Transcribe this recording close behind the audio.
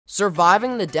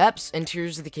Surviving the depths in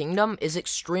Tears of the Kingdom is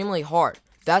extremely hard.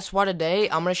 That's why today,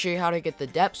 I'm going to show you how to get the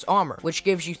Depths armor, which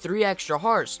gives you 3 extra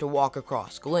hearts to walk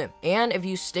across Gloom. And if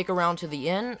you stick around to the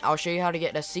end, I'll show you how to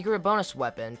get a secret bonus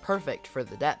weapon perfect for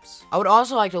the Depths. I would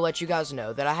also like to let you guys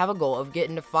know that I have a goal of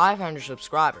getting to 500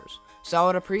 subscribers. So I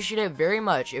would appreciate it very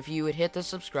much if you would hit the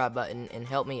subscribe button and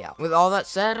help me out. With all that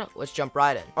said, let's jump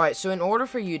right in. Alright, so in order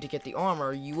for you to get the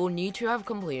armor, you will need to have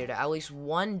completed at least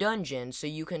 1 dungeon so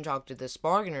you can talk to this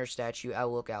bargainer statue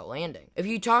at Lookout Landing. If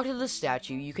you talk to the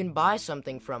statue, you can buy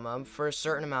something from him for a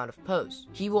certain amount of posts.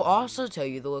 He will also tell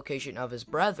you the location of his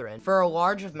brethren for a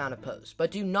large amount of posts, but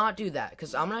do not do that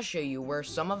because I'm going to show you where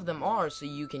some of them are so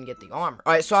you can get the armor.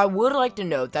 Alright, so I would like to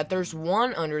note that there's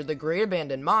one under the Great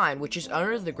Abandoned Mine, which is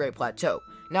under the Great Plateau.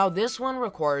 Now this one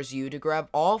requires you to grab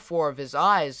all 4 of his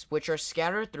eyes, which are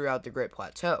scattered throughout the Great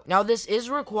Plateau. Now this is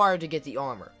required to get the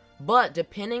armor, but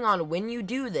depending on when you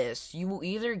do this, you will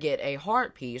either get a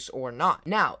heart piece or not.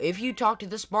 Now, if you talk to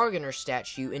this bargainer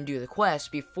statue and do the quest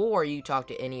before you talk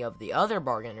to any of the other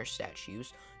bargainer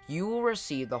statues, you will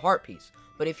receive the heart piece.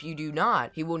 But if you do not,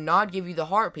 he will not give you the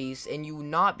heart piece and you will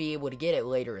not be able to get it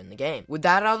later in the game. With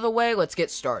that out of the way, let's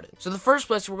get started. So the first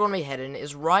place we're going to be heading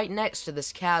is right next to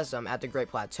this chasm at the Great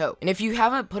Plateau. And if you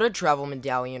haven't put a travel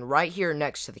medallion right here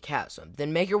next to the chasm,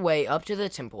 then make your way up to the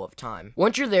Temple of Time.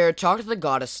 Once you're there, talk to the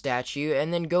goddess statue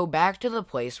and then go back to the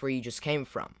place where you just came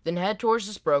from. Then head towards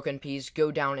this broken piece,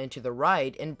 go down and to the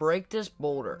right, and break this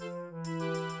boulder.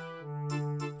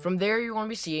 From there, you're going to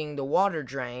be seeing the water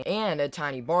drain and a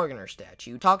tiny bargainer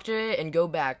statue. Talk to it and go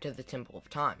back to the Temple of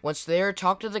Time. Once there,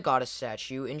 talk to the goddess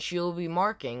statue and she will be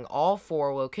marking all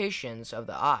 4 locations of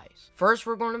the eyes. First,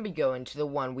 we're going to be going to the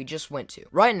one we just went to.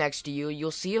 Right next to you,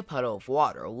 you'll see a puddle of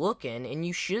water. Look in and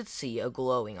you should see a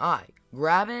glowing eye.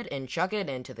 Grab it and chuck it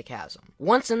into the chasm.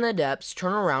 Once in the depths,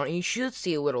 turn around and you should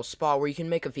see a little spot where you can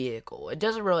make a vehicle. It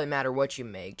doesn't really matter what you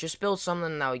make, just build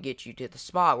something that will get you to the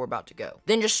spot we're about to go.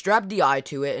 Then just strap the eye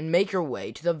to it and make your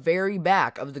way to the very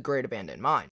back of the Great Abandoned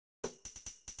Mine.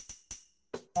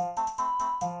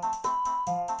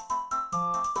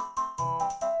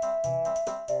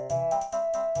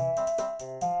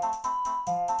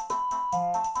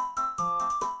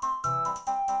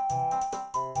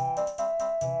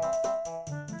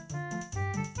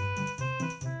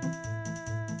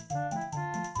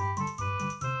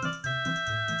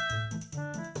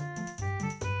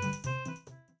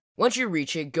 Once you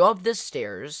reach it, go up the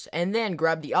stairs, and then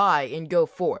grab the eye and go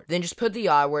forward. Then just put the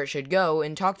eye where it should go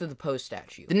and talk to the post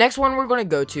statue. The next one we're going to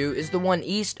go to is the one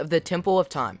east of the Temple of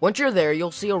Time. Once you're there, you'll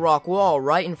see a rock wall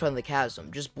right in front of the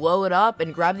chasm. Just blow it up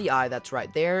and grab the eye that's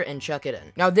right there and chuck it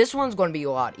in. Now this one's going to be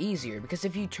a lot easier because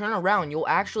if you turn around, you'll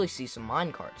actually see some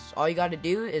minecarts. All you got to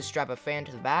do is strap a fan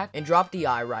to the back and drop the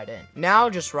eye right in.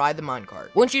 Now just ride the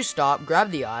minecart. Once you stop,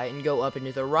 grab the eye and go up and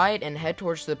to the right and head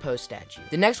towards the post statue.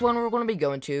 The next one we're going to be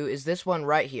going to is this one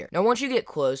right here. Now once you get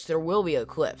close, there will be a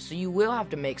cliff, so you will have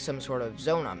to make some sort of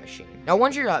Zonon machine. Now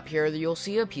once you're up here, you'll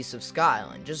see a piece of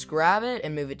skyline. Just grab it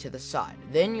and move it to the side.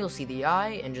 Then you'll see the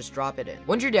eye and just drop it in.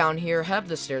 Once you're down here, head up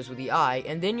the stairs with the eye,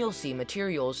 and then you'll see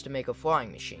materials to make a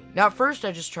flying machine. Now at first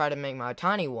I just tried to make my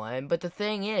tiny one, but the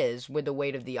thing is, with the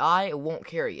weight of the eye, it won't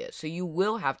carry it, so you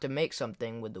will have to make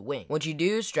something with the wing. Once you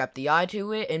do, strap the eye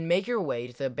to it and make your way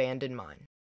to the abandoned mine.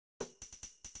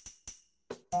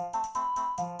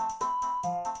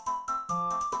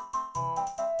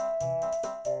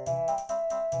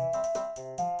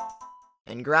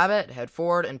 And grab it, head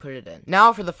forward, and put it in.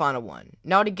 Now for the final one.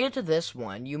 Now to get to this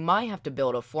one, you might have to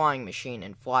build a flying machine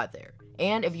and fly there.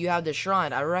 And if you have the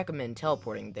shrine, I recommend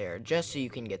teleporting there, just so you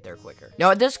can get there quicker.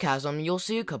 Now at this chasm, you'll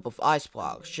see a couple of ice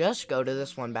blocks. Just go to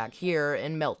this one back here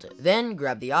and melt it. Then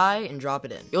grab the eye and drop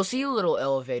it in. You'll see a little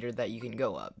elevator that you can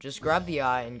go up. Just grab the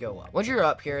eye and go up. Once you're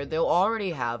up here, they'll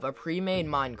already have a pre-made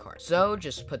minecart. So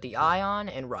just put the eye on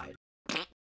and ride.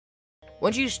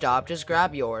 Once you stop, just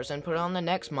grab yours and put it on the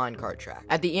next minecart track.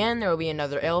 At the end, there will be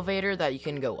another elevator that you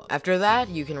can go up. After that,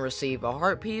 you can receive a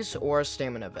heart piece or a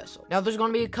stamina vessel. Now, there's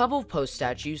going to be a couple of post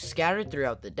statues scattered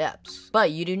throughout the depths, but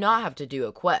you do not have to do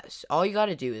a quest. All you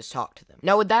gotta do is talk to them.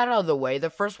 Now, with that out of the way, the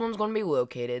first one's going to be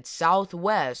located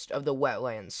southwest of the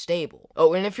wetlands stable.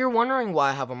 Oh, and if you're wondering why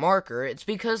I have a marker, it's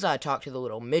because I talked to the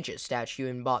little midget statue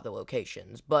and bought the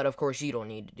locations, but of course you don't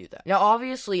need to do that. Now,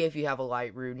 obviously, if you have a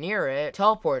light route near it,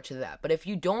 teleport to that, but but if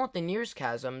you don't, the nearest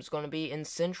chasm is going to be in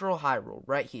Central Hyrule,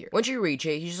 right here. Once you reach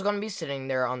it, he's just going to be sitting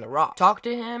there on the rock. Talk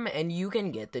to him, and you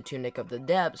can get the Tunic of the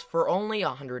Depths for only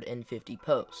 150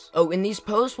 posts. Oh, and these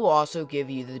posts will also give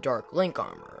you the Dark Link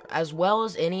armor, as well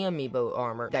as any amiibo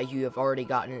armor that you have already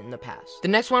gotten in the past. The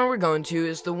next one we're going to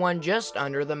is the one just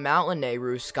under the Mount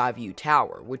Lanayru Skyview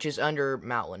Tower, which is under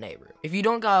Mount Lanayru. If you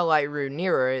don't got a light route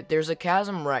near it, there's a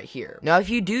chasm right here. Now, if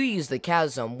you do use the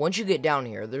chasm, once you get down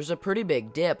here, there's a pretty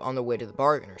big dip on the way to the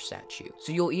Bargainer statue.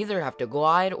 So you'll either have to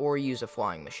glide or use a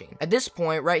flying machine. At this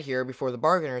point, right here before the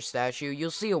Bargainer statue,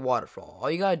 you'll see a waterfall. All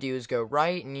you gotta do is go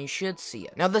right and you should see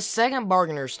it. Now, the second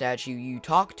Bargainer statue you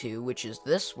talk to, which is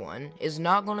this one, is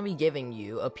not going to be giving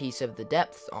you a piece of the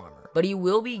depth armor, but he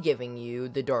will be giving you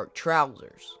the dark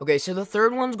trousers. Okay, so the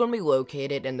third one's going to be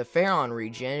located in the Pharaon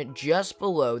region, just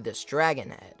below this dragon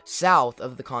head, south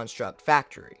of the Construct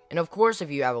Factory. And of course,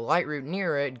 if you have a light route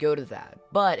near it, go to that.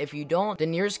 But if you don't, the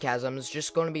nearest chasm is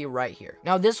just going to be right here.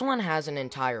 Now, this one has an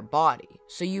entire body,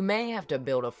 so you may have to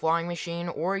build a flying machine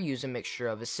or use a mixture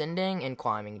of ascending and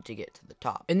climbing to get to the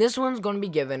top. And this one's going to be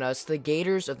giving us the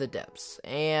Gators of the Depths,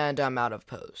 and I'm out of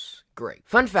pose. Great.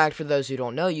 Fun fact for those who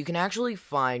don't know, you can actually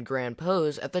find Grand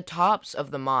Pose at the tops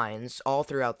of the mines all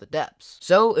throughout the depths.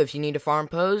 So, if you need to farm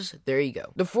Pose, there you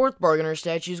go. The fourth Bargainer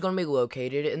statue is going to be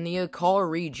located in the Akala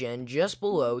region just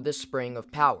below the Spring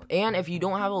of Power. And if you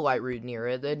don't have a light route near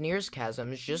it, the nearest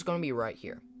chasm is just going to be right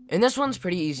here. And this one's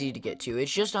pretty easy to get to,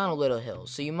 it's just on a little hill,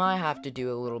 so you might have to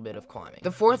do a little bit of climbing. The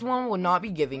fourth one will not be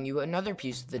giving you another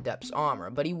piece of the Depths armor,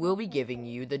 but he will be giving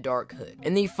you the Dark Hood.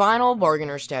 And the final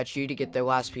Bargainer statue to get the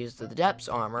last piece of the Depths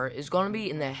armor is going to be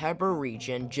in the Hebra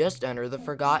region just under the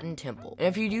Forgotten Temple. And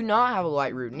if you do not have a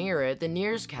light route near it, the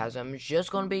nearest chasm is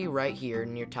just going to be right here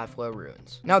near Typhlo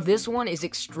Ruins. Now, this one is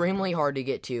extremely hard to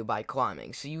get to by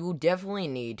climbing, so you will definitely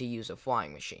need to use a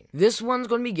flying machine. This one's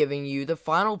going to be giving you the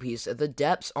final piece of the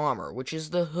Depths armor, which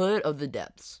is the Hood of the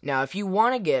Depths. Now, if you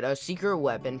want to get a secret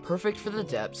weapon perfect for the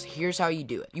depths, here's how you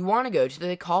do it. You want to go to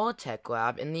the Akala Tech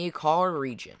Lab in the Akala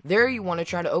region. There, you want to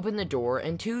try to open the door,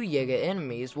 and 2 Yiga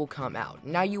enemies will come out.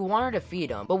 Now, you want to defeat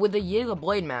them, but with the Yiga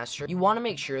Blade Master, you want to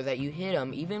make sure that you hit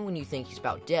him even when you think he's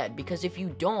about dead, because if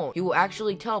you don't, he will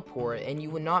actually teleport, and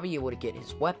you will not be able to get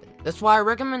his weapon. That's why I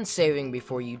recommend saving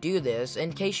before you do this,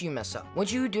 in case you mess up.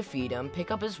 Once you defeat him,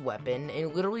 pick up his weapon,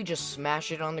 and literally just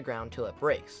smash it on the ground till it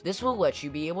breaks. This will let you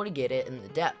be able to get it in the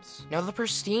depths. Now, the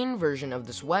pristine version of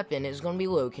this weapon is going to be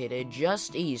located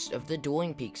just east of the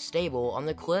Dueling Peaks stable on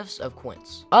the cliffs of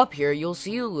Quince. Up here, you'll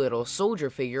see a little soldier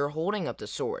figure holding up the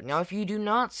sword. Now, if you do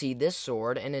not see this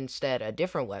sword and instead a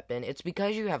different weapon, it's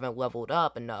because you haven't leveled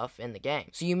up enough in the game.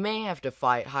 So you may have to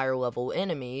fight higher level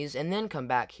enemies and then come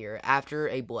back here after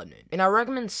a blood moon. And I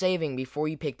recommend saving before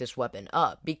you pick this weapon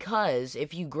up, because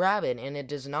if you grab it and it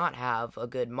does not have a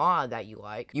good mod that you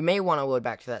like, you may want to load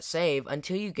back to that save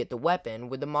until you get the weapon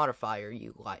with the modifier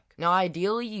you like. Now,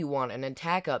 ideally, you want an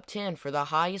attack up 10 for the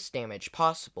highest damage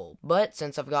possible, but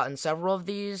since I've gotten several of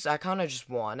these, I kinda just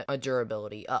want a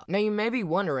durability up. Now, you may be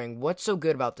wondering, what's so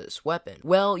good about this weapon?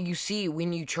 Well, you see,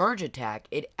 when you charge attack,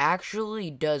 it actually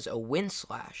does a wind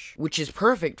slash, which is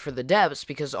perfect for the depths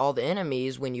because all the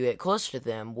enemies, when you get close to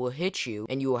them, will hit you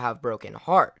and you will have broken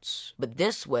hearts. But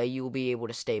this way, you will be able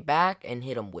to stay back and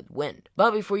hit them with wind.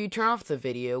 But before you turn off the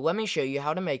video, let me show you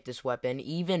how to make this weapon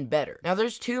even better. Now,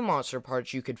 there's 2 monster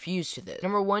parts you could fuse to this.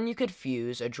 Number 1, you could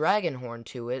fuse a dragon horn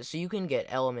to it so you can get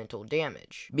elemental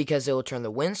damage, because it will turn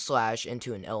the wind slash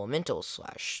into an elemental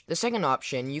slash. The second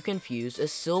option, you can fuse a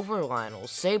silver Lionel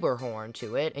saber horn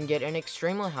to it and get an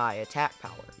extremely high attack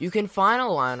power. You can find a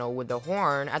Lionel with the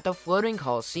horn at the floating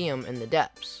Coliseum in the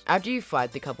depths. After you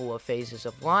fight the couple of phases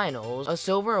of Lionels, a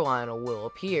silver Lionel will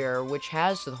appear which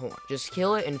has the horn. Just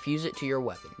kill it and fuse it to your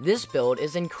weapon. This build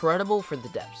is incredible for the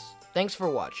depths. Thanks for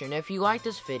watching. If you like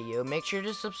this video, make sure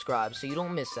to subscribe so you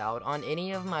don't miss out on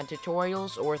any of my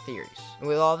tutorials or theories. And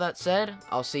with all that said,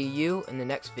 I'll see you in the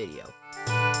next video.